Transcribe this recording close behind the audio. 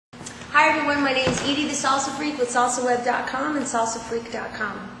Hi everyone, my name is Edie the Salsa Freak with SalsaWeb.com and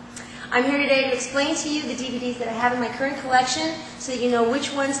SalsaFreak.com. I'm here today to explain to you the DVDs that I have in my current collection so that you know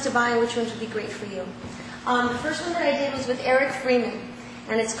which ones to buy and which ones would be great for you. The first one that I did was with Eric Freeman,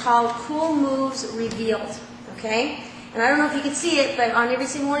 and it's called Cool Moves Revealed. Okay? And I don't know if you can see it, but on every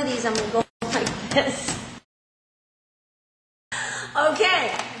single one of these I'm going to go like this.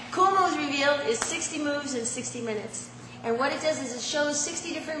 Okay, Cool Moves Revealed is 60 moves in 60 minutes. And what it does is it shows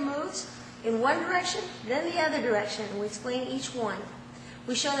 60 different moves in one direction, then the other direction, and we explain each one.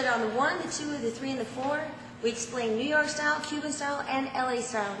 We show that on the 1, the 2, the 3, and the 4, we explain New York style, Cuban style, and LA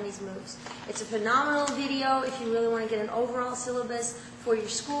style in these moves. It's a phenomenal video if you really want to get an overall syllabus for your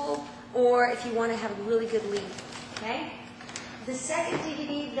school, or if you want to have a really good lead. Okay? The second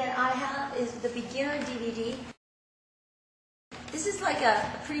DVD that I have is the beginner DVD. This is like a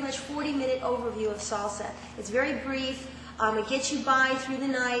pretty much 40-minute overview of salsa. It's very brief. It gets you by through the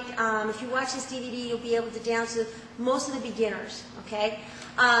night. If you watch this DVD, you'll be able to dance with most of the beginners. Okay.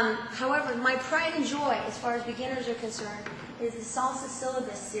 However, my pride and joy, as far as beginners are concerned, is the Salsa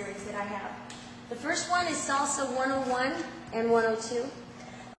Syllabus series that I have. The first one is Salsa 101 and 102.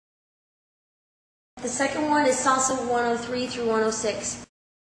 The second one is Salsa 103 through 106.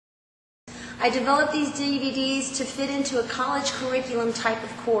 I developed these DVDs to fit into a college curriculum type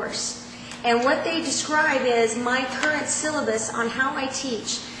of course. And what they describe is my current syllabus on how I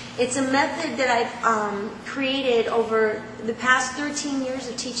teach. It's a method that I've created over the past 13 years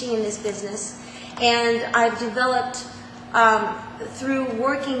of teaching in this business. And I've developed through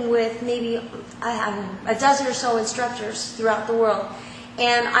working with maybe a dozen or so instructors throughout the world.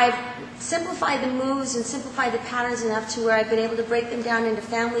 And I've simplified the moves and simplified the patterns enough to where I've been able to break them down into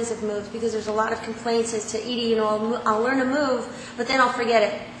families of moves, because there's a lot of complaints as to, Edie, you know, I'll learn a move, but then I'll forget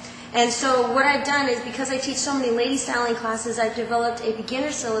it. And so what I've done is, because I teach so many lady styling classes, I've developed a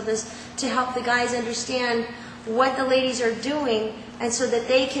beginner syllabus to help the guys understand what the ladies are doing, and so that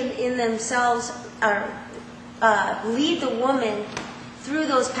they can in themselves lead the woman through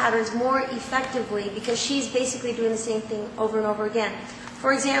those patterns more effectively, because she's basically doing the same thing over and over again.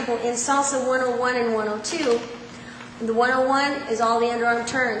 For example, in Salsa 101 and 102, the 101 is all the underarm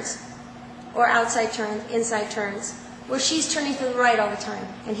turns, or outside turns, inside turns, where she's turning to the right all the time,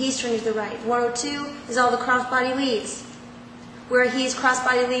 and he's turning to the right. 102 is all the cross-body leads, where he's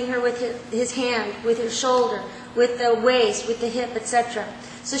cross-body leading her with his hand, with his shoulder, with the waist, with the hip, etc.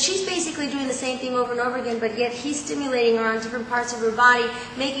 So she's basically doing the same thing over and over again, but yet he's stimulating her on different parts of her body,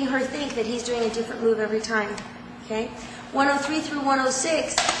 making her think that he's doing a different move every time. Okay? 103 through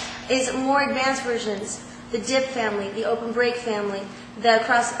 106 is more advanced versions. The dip family, the open break family, the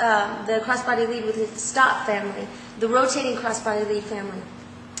cross-body lead with its stop family, the rotating cross-body lead family.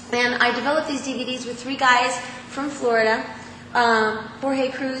 And I developed these DVDs with 3 guys from Florida,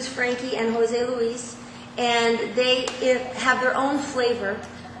 Jorge Cruz, Frankie, and Jose Luis. And they have their own flavor,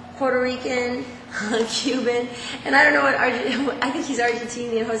 Puerto Rican, Cuban, and I don't know what, I think he's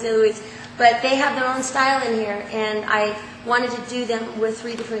Argentinian, Jose Luis, but they have their own style in here, and I wanted to do them with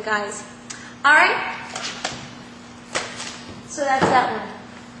 3 different guys. All right, so that's that one.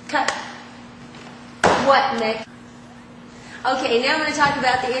 Cut. What, Nick? Okay, now I'm going to talk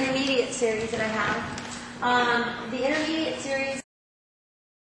about the intermediate series that I have. The intermediate series,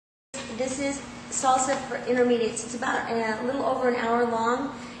 this is Salsa for intermediates. It's about a little over an hour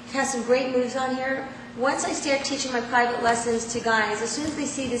long. It has some great moves on here. Once I start teaching my private lessons to guys, as soon as they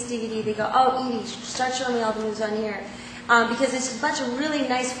see this DVD, they go, "Oh, Edie, start showing me all the moves on here." Because it's a bunch of really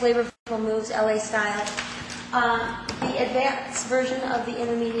nice, flavorful moves, LA style. The advanced version of the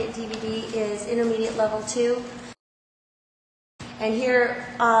intermediate DVD is intermediate level 2. And here,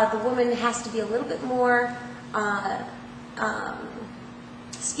 the woman has to be a little bit more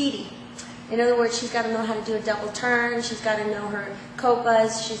speedy. In other words, she's got to know how to do a double turn, she's got to know her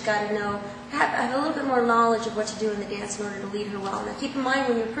copas, she's got to know, have a little bit more knowledge of what to do in the dance in order to lead her well. Now keep in mind,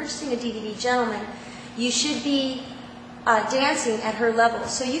 when you're purchasing a DVD, gentlemen, you should be dancing at her level.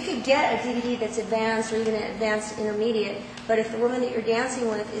 So you could get a DVD that's advanced or even an advanced intermediate, but if the woman that you're dancing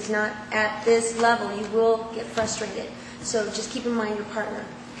with is not at this level, you will get frustrated. So just keep in mind your partner,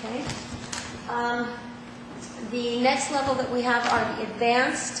 okay? The next level that we have are the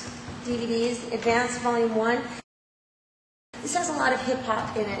advanced DVDs, Advanced Volume 1. This has a lot of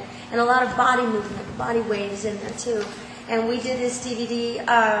hip-hop in it, and a lot of body movement, body waves in there too. And we did this DVD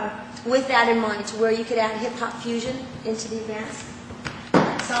with that in mind, to where you could add hip-hop fusion into the advanced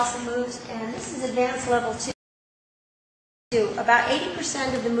salsa moves. And this is Advanced Level 2. About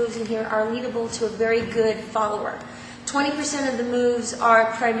 80% of the moves in here are leadable to a very good follower. 20% of the moves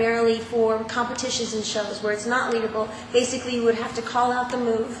are primarily for competitions and shows where it's not leadable. Basically, you would have to call out the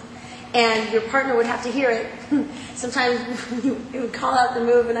move, and your partner would have to hear it. Sometimes he would call out the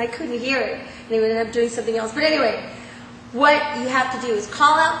move and I couldn't hear it, and he would end up doing something else. But anyway, what you have to do is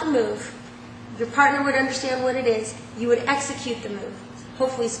call out the move. Your partner would understand what it is. You would execute the move,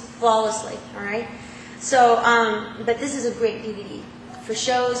 hopefully flawlessly, all right? So, but this is a great DVD for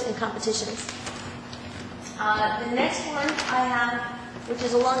shows and competitions. The next one I have, which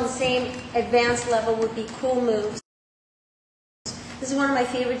is along the same advanced level, would be Cool Moves. This is one of my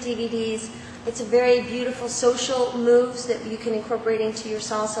favorite DVDs. It's a very beautiful social moves that you can incorporate into your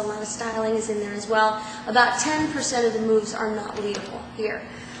salsa. A lot of styling is in there as well. About 10% of the moves are not leadable here.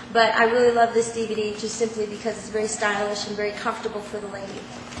 But I really love this DVD just simply because it's very stylish and very comfortable for the lady.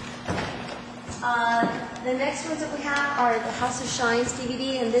 The next ones that we have are the House of Shines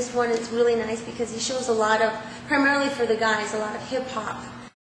DVD, and this one is really nice because he shows a lot of, primarily for the guys, a lot of hip-hop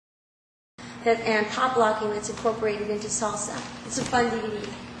and pop locking that's incorporated into salsa. It's a fun DVD.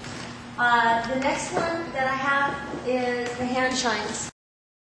 The next one that I have is the Hand Shines.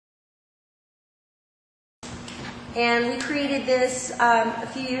 And we created this a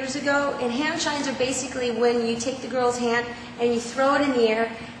few years ago. And hand shines are basically when you take the girl's hand and you throw it in the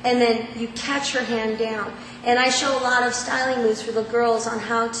air and then you catch her hand down. And I show a lot of styling moves for the girls on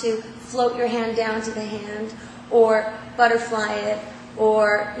how to float your hand down to the hand, or butterfly it,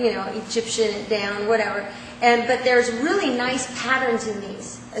 or, you know, Egyptian it down, whatever. But there's really nice patterns in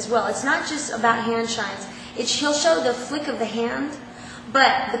these as well. It's not just about hand shines. He'll show the flick of the hand,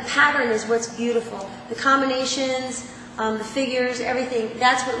 but the pattern is what's beautiful. The combinations, the figures, everything,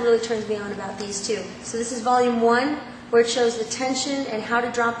 that's what really turns me on about these two. So this is volume 1, where it shows the tension and how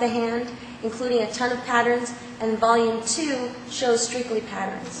to drop the hand, including a ton of patterns, and volume 2 shows strictly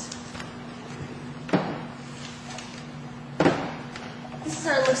patterns. This is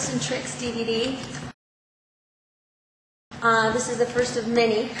our Looks and Tricks DVD. This is the first of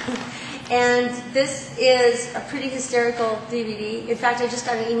many. And this is a pretty hysterical DVD. In fact, I just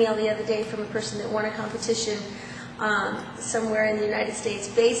got an email the other day from a person that won a competition somewhere in the United States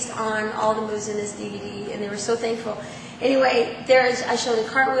based on all the moves in this DVD, and they were so thankful. Anyway, I show the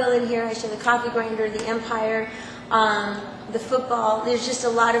cartwheel in here, I show the coffee grinder, the Empire, the football. There's just a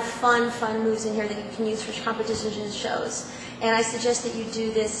lot of fun moves in here that you can use for competitions and shows. And I suggest that you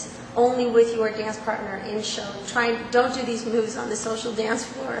do this only with your dance partner in show. Don't do these moves on the social dance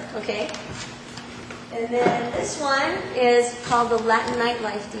floor, okay? And then this one is called the Latin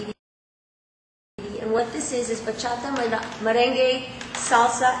Nightlife DVD. And what this is bachata, merengue,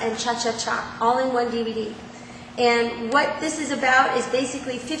 salsa, and cha-cha-cha, all in one DVD. And what this is about is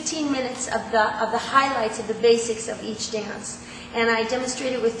basically 15 minutes of the highlights of the basics of each dance. And I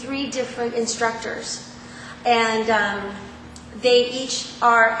demonstrated with 3 different instructors. And they each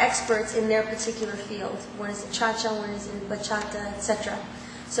are experts in their particular field. One is in cha-cha, one is in bachata, etc.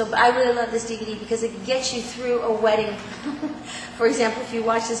 So I really love this DVD because it gets you through a wedding. For example, if you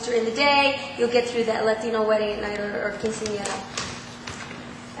watch this during the day, you'll get through that Latino wedding at night or quinceañera.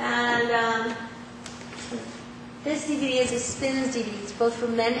 And this DVD is a spins DVD. It's both for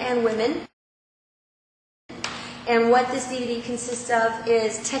men and women. And what this DVD consists of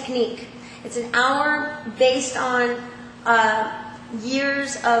is technique. It's an hour based on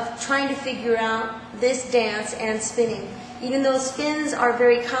years of trying to figure out this dance and spinning. Even though spins are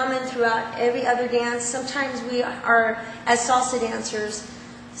very common throughout every other dance, sometimes we are, as salsa dancers,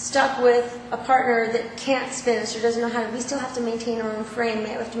 stuck with a partner that can't spin us or doesn't know how to. We still have to maintain our own frame. We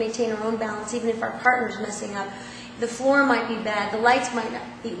have to maintain our own balance, even if our partner's messing up. The floor might be bad. The lights might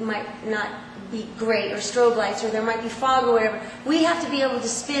not be great, or strobe lights, or there might be fog or whatever. We have to be able to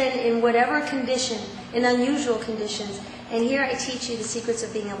spin in whatever condition, in unusual conditions. And here I teach you the secrets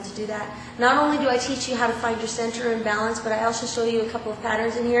of being able to do that. Not only do I teach you how to find your center and balance, but I also show you a couple of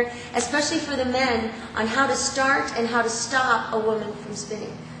patterns in here, especially for the men, on how to start and how to stop a woman from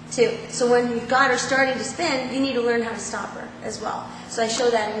spinning, too. So when you've got her starting to spin, you need to learn how to stop her as well. So I show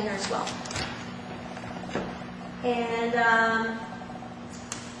that in here as well. And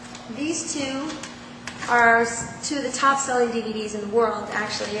these two are 2 of the top-selling DVDs in the world,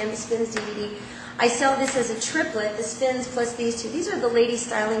 actually, and the Spins DVD. I sell this as a triplet, the Spins plus these 2. These are the lady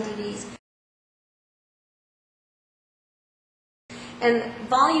styling DVDs. And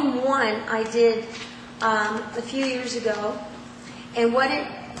volume 1 I did a few years ago, and what it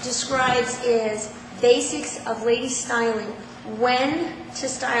describes is basics of lady styling. When to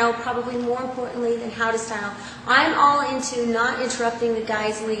style, probably more importantly than how to style. I'm all into not interrupting the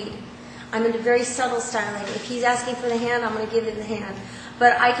guy's lead. I'm into very subtle styling. If he's asking for the hand, I'm going to give him the hand.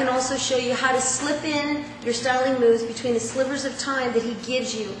 But I can also show you how to slip in your styling moves between the slivers of time that he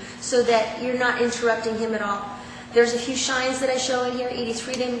gives you so that you're not interrupting him at all. There's a few shines that I show in here. Edie's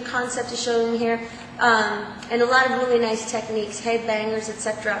freedom concept is shown in here, and a lot of really nice techniques, headbangers,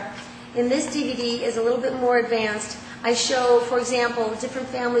 etc. In this DVD is a little bit more advanced. I show, for example, different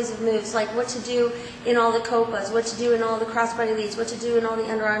families of moves, like what to do in all the copas, what to do in all the crossbody leads, what to do in all the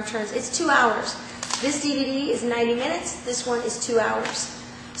underarm turns. It's 2 hours. This DVD is 90 minutes. This one is 2 hours.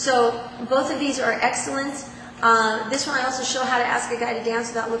 So both of these are excellent. This one I also show how to ask a guy to dance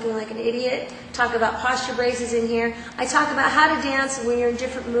without looking like an idiot. Talk about posture braces in here. I talk about how to dance when you're in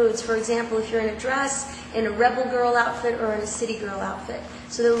different moods. For example, if you're in a dress, in a rebel girl outfit, or in a city girl outfit.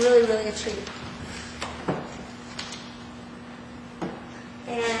 So they're really, really a treat.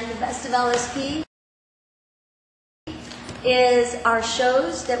 And the best of LSP is our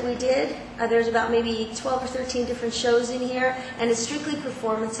shows that we did. There's about maybe 12 or 13 different shows in here, and it's strictly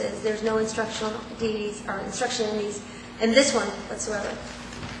performances. There's no instructional DVDs or instruction in these, in this one whatsoever.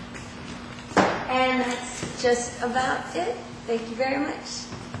 And that's just about it. Thank you very much.